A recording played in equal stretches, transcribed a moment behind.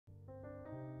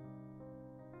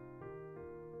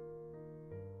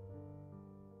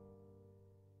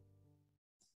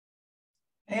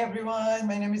Hey everyone,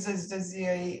 my name is Azita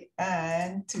Ziaei,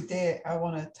 and today I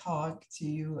want to talk to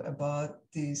you about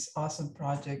this awesome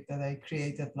project that I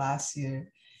created last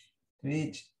year,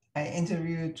 which I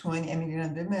interviewed 20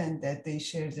 immigrant women that they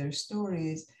share their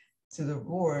stories to the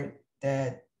world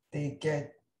that they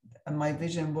get. And my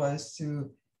vision was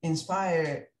to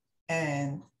inspire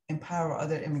and empower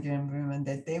other immigrant women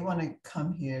that they want to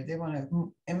come here, they want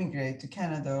to immigrate to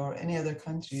Canada or any other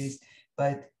countries,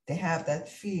 but they have that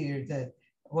fear that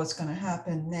what's going to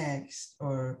happen next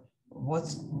or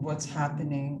what's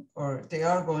happening, or they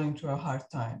are going through a hard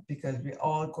time, because we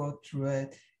all go through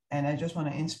it. And I just want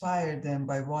to inspire them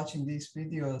by watching these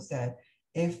videos that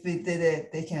if we did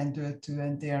it, they can do it too,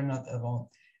 and they are not alone.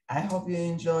 I hope you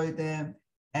enjoy them.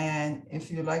 And if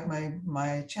you like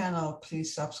my channel,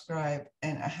 please subscribe,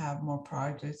 and I have more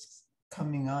projects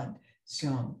coming on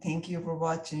soon. Thank you for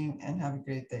watching and have a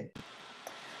great day.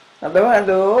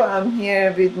 Hello, I'm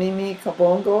here with Mimi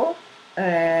Kabongo,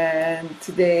 and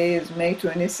today is May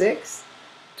 26th,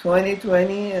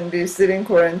 2020, and we're still in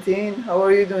quarantine. How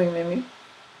are you doing, Mimi?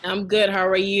 I'm good. How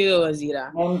are you,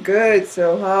 Azita? I'm good.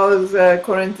 So how's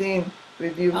quarantine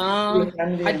with you, your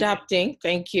family? Adapting.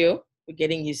 Thank you for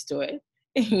getting used to it.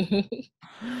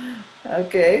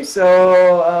 Okay,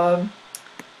 so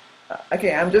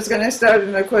okay, I'm just gonna start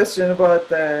with a question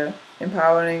about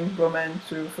empowering women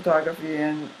through photography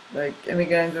and like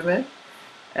immigrant women.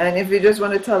 And if you just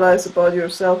want to tell us about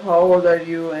yourself, how old are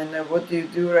you, and what do you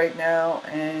do right now,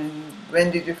 and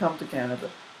when did you come to Canada?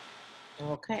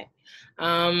 Okay.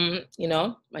 My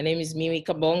name is Mimi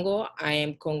Kabongo. I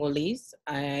am Congolese.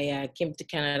 I came to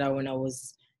Canada when I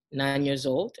was 9 years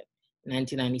old,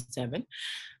 1997.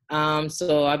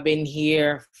 So I've been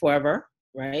here forever,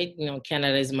 right?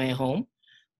 Canada is my home.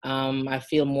 I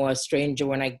feel more a stranger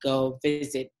when I go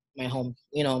visit my home,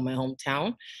 my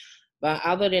hometown. But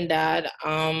other than that,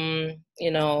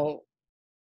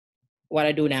 what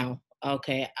I do now.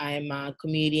 Okay, I'm a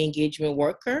community engagement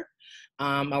worker.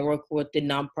 I work with the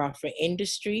nonprofit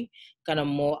industry, kind of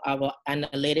more of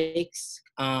analytics,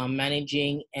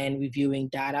 managing and reviewing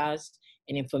data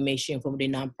and information from the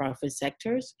nonprofit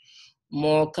sectors.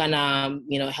 More kind of,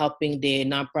 helping the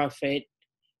nonprofit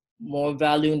more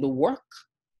valuing the work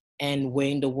and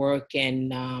weighing the work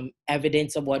and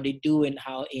evidence of what they do and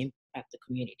how it impact the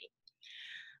community.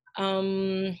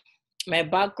 My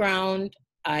background,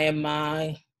 I am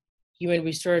a human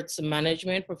resource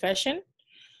management profession.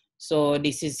 So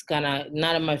this is kind of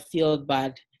not in my field,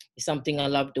 but it's something I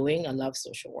love doing. I love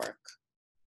social work.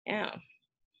 Yeah.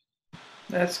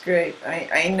 That's great.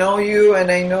 I know you, and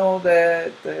I know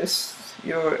that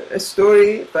your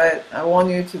story, but I want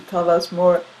you to tell us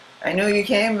more. I know you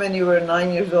came when you were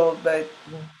 9 years old, but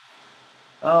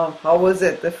how was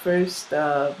it the first,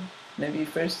 maybe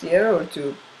first year or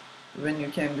two when you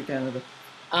came to Canada?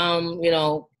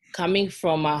 Coming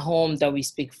from a home that we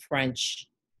speak French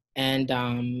and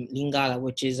Lingala,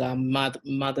 which is a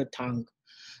mother tongue,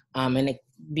 and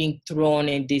being thrown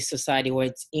in this society where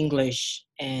it's English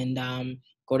and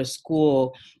go to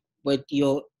school. But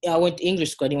I went to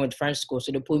English school, I didn't went to French school,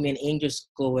 so they put me in English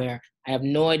school where I have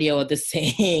no idea what they're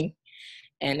saying,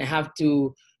 and I have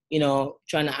to,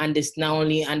 trying to understand, not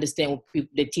only understand what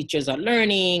the teachers are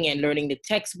learning and learning the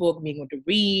textbook, being able to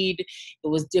read. It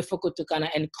was difficult to kind of,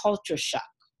 and culture shock,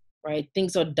 right?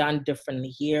 Things are done differently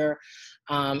here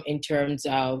in terms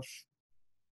of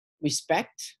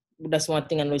respect. That's one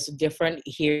thing I noticed different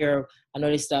here. I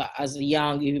noticed that as a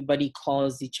young, everybody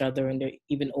calls each other and they're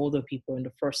even older people in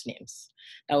the first names.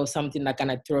 That was something that kind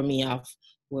of threw me off.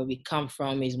 Where we come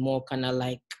from is more kind of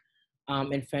like,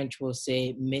 in French we'll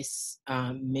say Miss,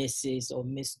 Mrs. or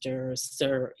Mr.,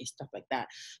 Sir, and stuff like that.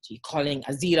 So you're calling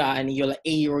Azita and you're like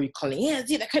 8-year-old, you're calling, yeah,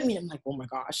 Azita, come in. I'm like, oh my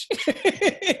gosh.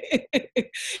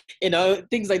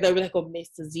 Things like that. We're like, oh,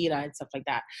 Miss Azita and stuff like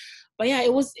that. But yeah,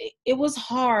 it was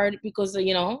hard because,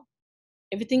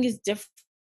 everything is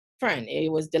different.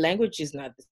 The language is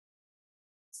not the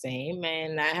same.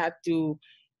 And I had to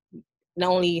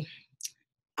not only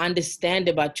understand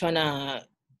it, but trying to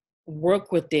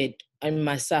work with it and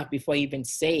myself before I even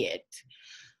say it.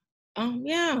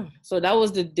 Yeah. So that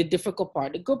was the difficult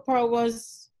part. The good part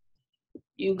was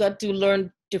you got to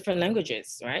learn different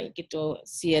languages, right? You get to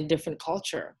see a different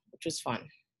culture, which was fun.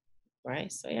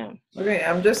 Right. So yeah. Okay,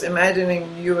 I'm just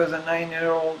imagining you as a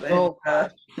 9-year-old. And, Oh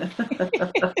gosh.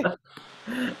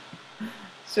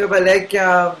 so, but like,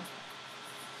 I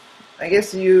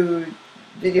guess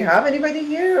did you have anybody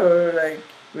here, or like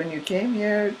when you came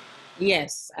here?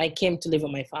 Yes, I came to live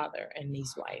with my father and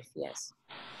his wife. Yes.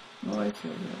 Oh, I see.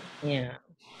 Yeah.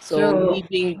 So So,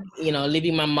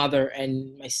 leaving my mother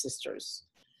and my sisters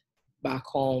back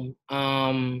home.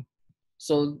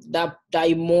 So that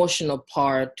emotional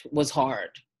part was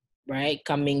hard, right?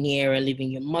 Coming here and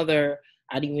leaving your mother.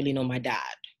 I didn't really know my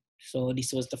dad. So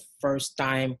this was the first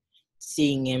time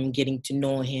seeing him, getting to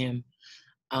know him.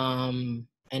 And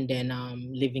then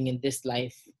living in this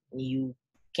life, you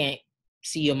can't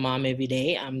see your mom every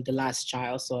day. I'm the last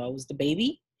child, so I was the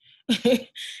baby.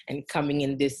 And coming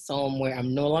in this home where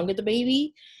I'm no longer the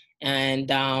baby, and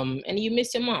you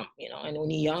miss your mom, and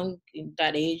when you're young, in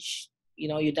that age,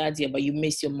 your dad's here, but you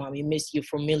miss your mom, you're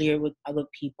familiar with other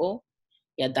people.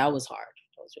 Yeah, that was hard.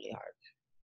 That was really hard.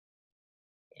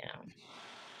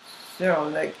 Yeah.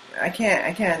 Like I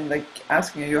can't like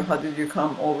asking you how did you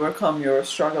overcome your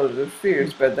struggles or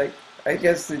fears, but like I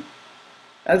guess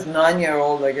as 9-year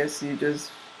old, I guess you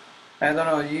just I don't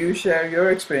know, you share your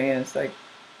experience. Like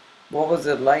what was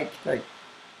it like? Like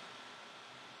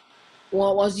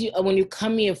Well, when you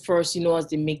come here first, as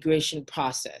the immigration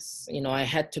process, I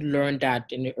had to learn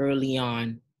that early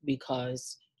on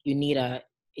because you need a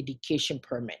education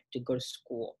permit to go to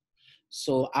school.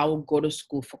 So I would go to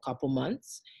school for a couple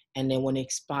months, and then when it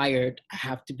expired, I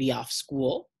have to be off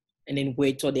school and then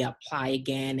wait till they apply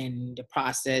again and the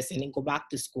process and then go back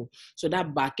to school. So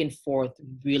that back and forth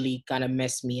really kind of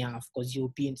messed me off because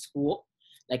you'll be in school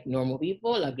like normal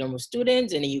people, like normal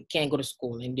students, and then you can't go to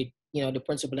school. And the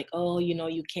principal like, oh,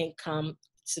 you can't come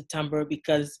September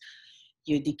because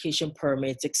your education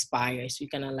permits expire. So you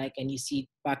kind of like, and you see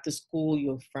back to school,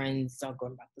 your friends are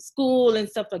going back to school and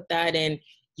stuff like that, and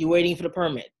you're waiting for the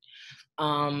permit.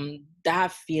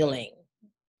 That feeling,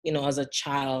 as a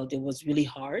child, it was really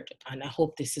hard. And I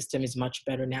hope the system is much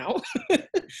better now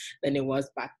than it was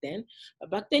back then.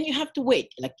 But back then you have to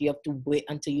wait. Like you have to wait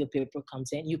until your paper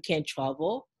comes in. You can't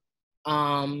travel.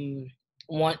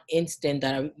 One incident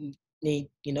I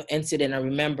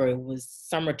remember, it was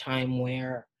summertime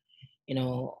where,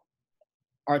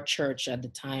 our church at the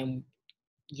time,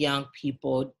 young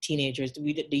people, teenagers,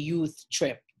 we did the youth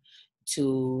trip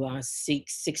to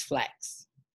Six Flags.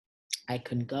 I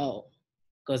couldn't go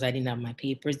because I didn't have my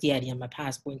papers yet, I didn't have my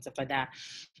passport and stuff like that.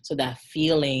 So that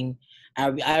feeling,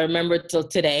 I remember till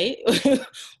today.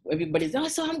 Everybody's, oh,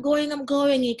 so I'm going.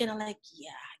 You're kind of like,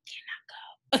 yeah, I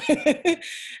cannot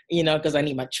go. Because I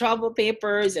need my travel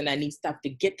papers and I need stuff to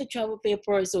get the travel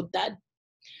papers. So that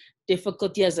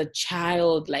difficulty as a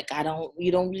child, like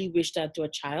you don't really wish that to a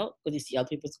child because you see how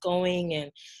people's going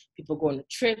and people go on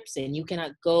trips and you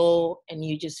cannot go, and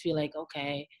you just feel like,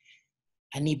 okay,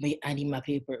 I need my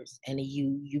papers. And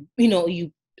you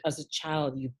as a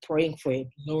child, you praying for it.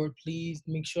 Lord, please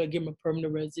make sure I get my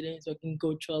permanent residence so I can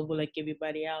go travel like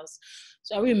everybody else.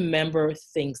 So I remember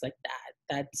things like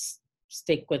that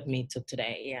stick with me till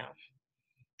today. Yeah.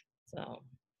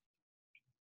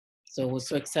 So I was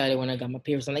so excited when I got my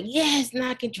papers. I'm like, yes, now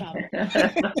I can travel.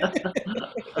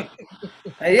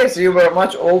 I guess you were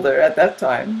much older at that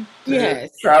time to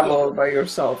travel by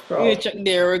yourself, probably.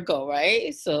 There we go,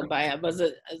 right? So as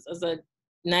a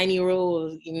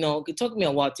 9-year-old, it took me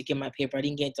a while to get my paper. I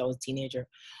didn't get it until I was a teenager.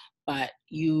 But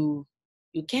you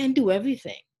can't do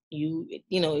everything.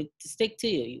 To stick to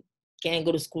you. You can't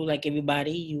go to school like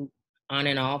everybody. You on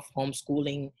and off,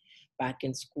 homeschooling, back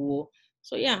in school.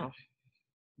 So yeah,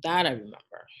 that I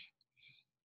remember.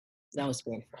 That was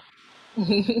painful.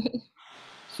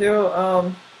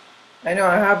 So I know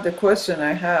I have the question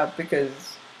I have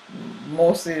because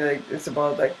mostly like it's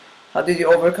about like how did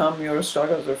you overcome your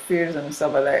struggles or fears and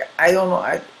stuff like that. I don't know.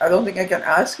 I don't think I can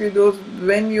ask you those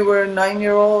when you were a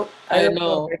 9-year old. I don't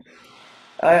know.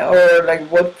 Or like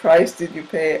what price did you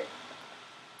pay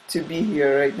to be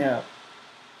here right now?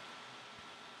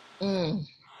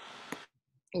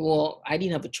 Well, I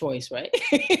didn't have a choice, right?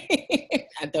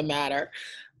 At the matter.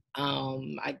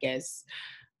 I guess,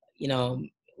 it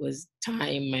was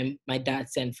time my dad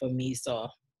sent for me. So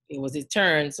it was his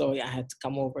turn. So I had to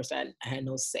come over. So I had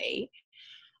no say.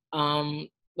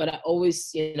 But I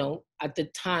always, at the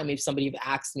time, if somebody had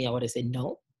asked me, I would have said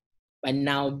no. But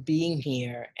now being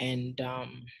here and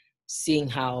seeing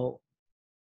how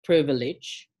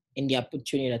privileged and the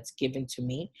opportunity that's given to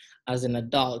me as an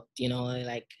adult,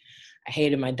 like I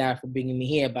hated my dad for bringing me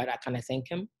here, but I kind of thank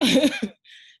him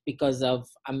because of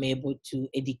I'm able to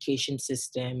education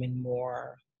system and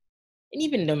more, and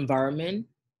even the environment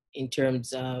in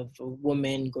terms of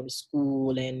women go to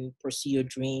school and pursue your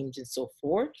dreams and so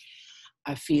forth.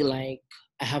 I feel like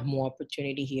I have more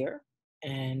opportunity here.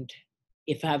 And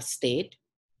if I have stayed,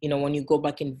 when you go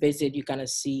back and visit, you kind of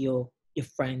see your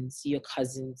friends, your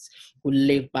cousins who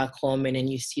live back home, and then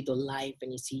you see the life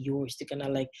and you see yours. You're kind of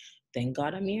like, thank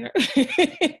God I'm here.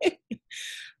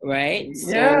 Right?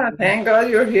 Yeah, thank God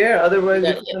you're here. Otherwise,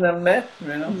 we couldn't have met,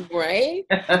 Right?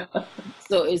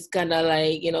 So it's kind of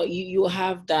like, you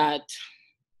have that,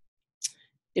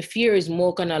 the fear is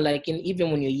more kind of like,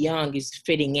 even when you're young, is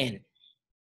fitting in,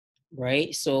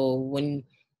 right? So when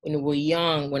I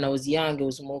was young, it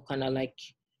was more kind of like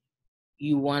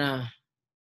you want to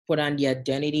put on the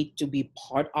identity to be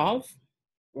part of,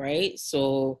 right?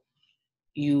 So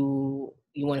you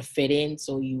want to fit in,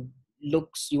 so you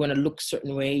want to look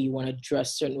certain way, you want to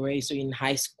dress certain way. So in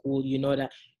high school,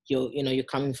 that you're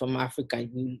coming from Africa,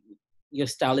 your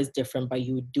style is different, but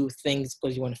you do things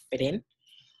because you want to fit in.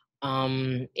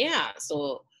 Yeah,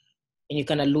 so, and you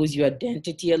kind of lose your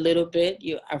identity a little bit,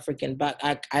 you're African, but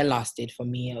I lost it. For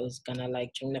me, I was kind of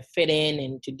like trying to fit in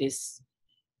into this,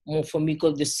 more for me,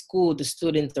 because the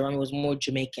students around me was more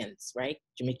Jamaicans, right?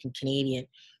 Jamaican Canadian.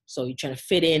 So you're trying to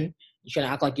fit in, you're trying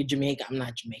to act like you're Jamaican. I'm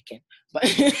not Jamaican, but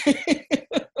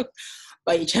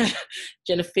but you're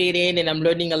trying to fit in, and I'm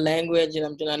learning a language, and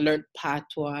I'm trying to learn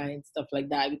patois and stuff like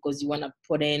that, because you want to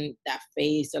put in that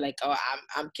face, so like, oh,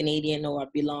 I'm Canadian, or I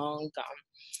belong.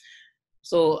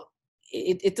 So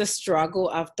it's a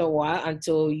struggle after a while,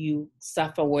 until you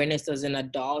self-awareness as an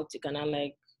adult. You kind of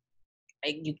like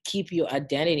you keep your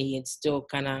identity and still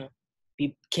kind of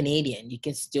be Canadian. You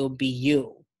can still be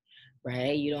you,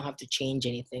 right? You don't have to change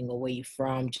anything or where you're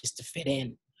from just to fit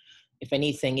in. If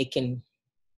anything, it can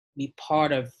be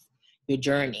part of your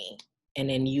journey. And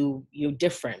then you're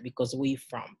different because of where you're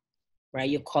from, right?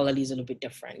 Your quality is a little bit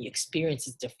different. Your experience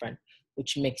is different,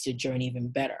 which makes your journey even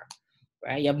better,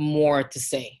 right? You have more to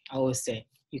say. I always say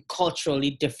you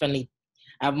culturally differently.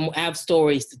 I have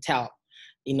stories to tell.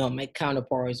 My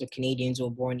counterparts are Canadians who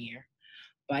were born here.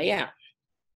 But yeah,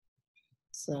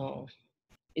 so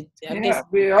I Yeah, guess,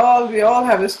 we all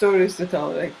have the stories to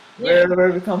tell. Like yeah.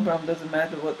 wherever we come from, doesn't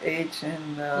matter what age,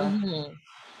 and Hmm.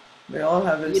 we all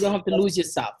have You this. don't have to lose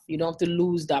yourself. You don't have to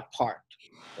lose that part,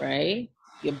 right?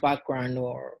 Your background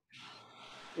or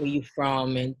where you're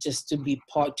from, and just to be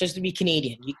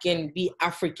Canadian. You can be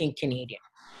African Canadian.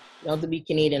 You don't have to be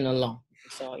Canadian alone.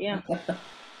 So yeah.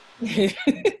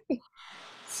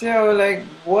 So like,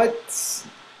 what's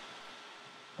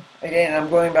again? I'm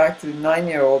going back to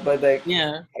 9-year-old, but like,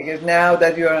 Yeah. I guess now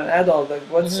that you're an adult, like,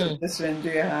 what Hmm. suggestion do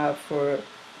you have for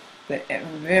the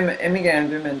immigrant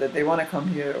women that they want to come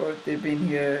here, or they've been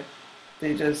here,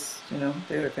 they just,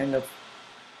 they're kind of,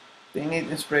 they need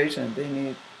inspiration, they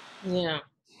need, Yeah.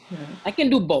 you know. I can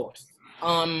do both.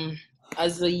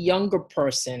 As a younger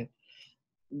person,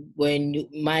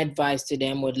 my advice to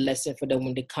them, or the lesson for them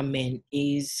when they come in,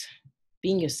 is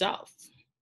being yourself.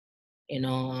 You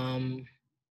know,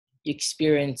 your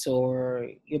experience or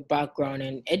your background,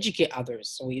 and educate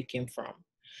others where you came from.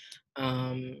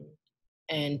 Um,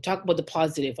 and talk about the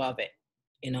positive of it.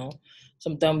 You know,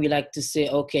 sometimes we like to say,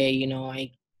 okay,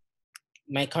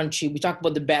 my country. We talk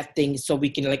about the bad things, so we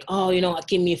can like, oh, I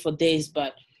came here for this,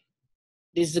 but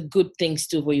there's the good things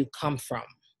too where you come from,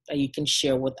 that you can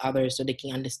share with others so they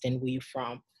can understand where you're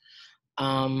from.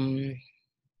 Um,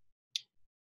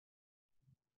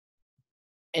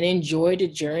 and enjoy the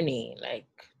journey. Like,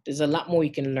 there's a lot more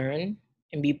you can learn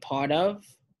and be part of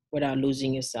without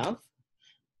losing yourself.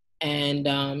 And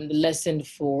the lesson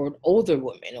for older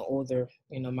women, or older,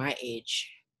 my age,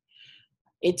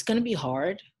 it's gonna be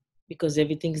hard because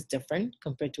everything's different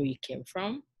compared to where you came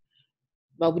from.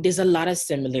 But there's a lot of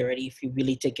similarity if you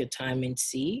really take your time and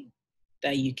see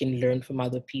that you can learn from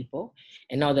other people.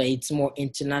 And now that it's more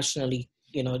internationally,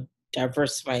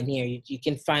 diversified here, you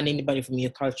can find anybody from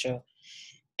your culture.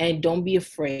 And don't be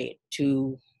afraid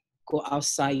to go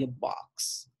outside your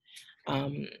box.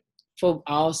 Um, from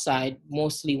outside,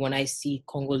 mostly when I see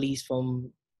Congolese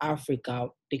from Africa,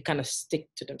 they kind of stick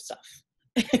to themselves.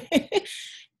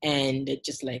 And they're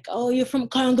just like, oh, you're from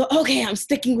Congo. Okay, I'm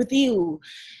sticking with you.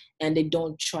 And they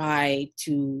don't try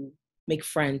to make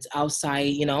friends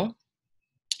outside,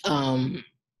 um,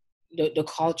 the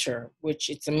culture, which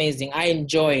it's amazing. I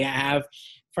enjoy. I have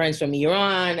friends from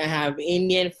Iran. I have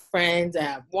Indian friends. I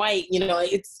have white.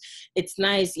 It's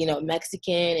nice.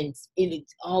 Mexican, and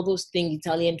it's all those things.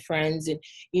 Italian friends, and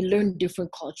you learn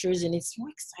different cultures, and it's more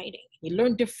exciting. You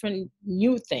learn different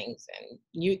new things and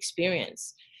new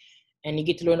experience, and you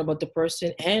get to learn about the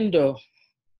person and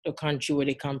the country where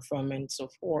they come from, and so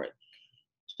forth.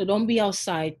 So don't be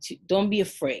outside. Don't be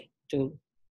afraid to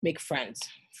make friends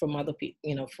from other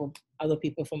people. From other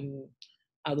people from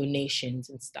other nations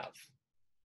and stuff.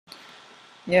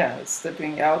 Yeah,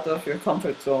 stepping out of your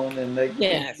comfort zone and like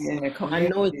being Yes, in a I know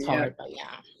community. it's Yeah, hard, but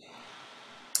yeah.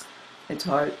 it's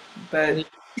hard, but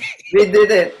We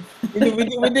did it. We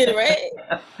did, right?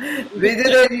 We did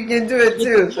it. You can do it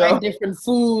too. Try So. different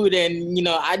food, and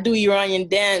I do Iranian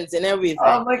dance and everything.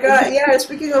 Oh my God! Yeah.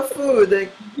 Speaking of food,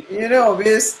 like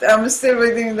I'm still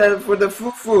waiting for the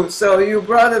fufu. So you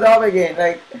brought it up again,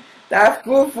 like that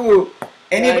fufu.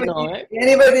 Yeah, I know, right?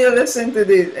 Anybody listen to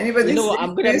this? Anybody You know see what?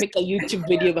 I'm gonna this? make a YouTube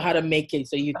video of how to make it,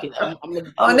 so you can. I'm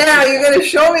gonna Oh, do now you're gonna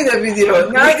show me the video.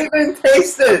 Not even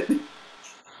taste it.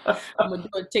 I'm gonna do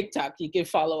a TikTok. You can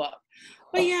follow up.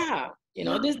 But yeah,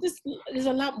 there's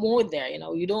a lot more there.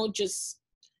 You don't just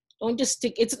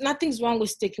stick. It's nothing's wrong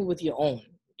with sticking with your own.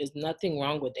 There's nothing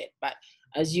wrong with it. But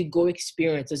as you go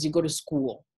experience, as you go to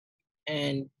school,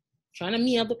 and trying to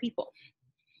meet other people,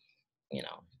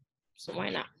 so why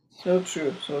not? So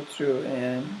true, so true,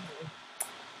 and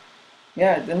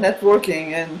yeah, the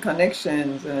networking and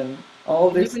connections and all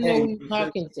You these never know who things. you're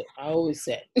talking to. I always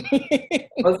said.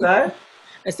 What's that?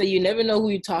 I said you never know who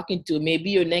you're talking to.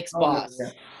 Maybe your next Oh yeah, boss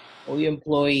or your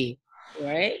employee,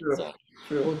 right? true, So,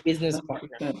 true. or business 100%.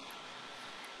 partner.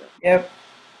 Yep.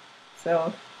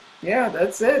 So, yeah,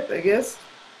 that's it. I guess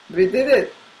we did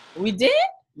it. We did?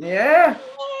 Yeah. Yay!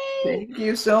 Thank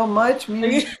you so much,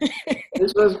 Mimi.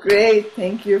 This was great.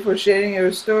 Thank you for sharing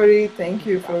your story. Thank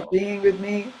you for being with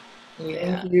me.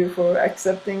 Yeah. Thank you for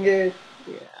accepting it.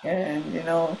 Yeah. And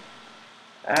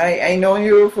I know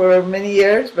you for many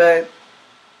years, but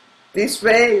this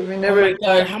way we never. Oh my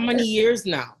God! How many years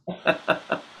now?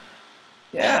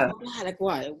 Yeah. Oh God, like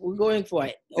what? We're going for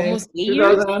it. Since Almost 8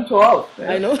 years? 2012.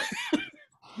 Yeah. I know.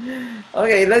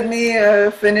 Okay, let me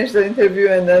finish the interview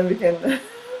and then we can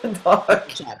talk.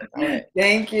 Chat. All right.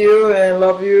 Thank you and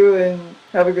love you and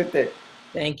have a good day.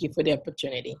 Thank you for the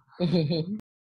opportunity.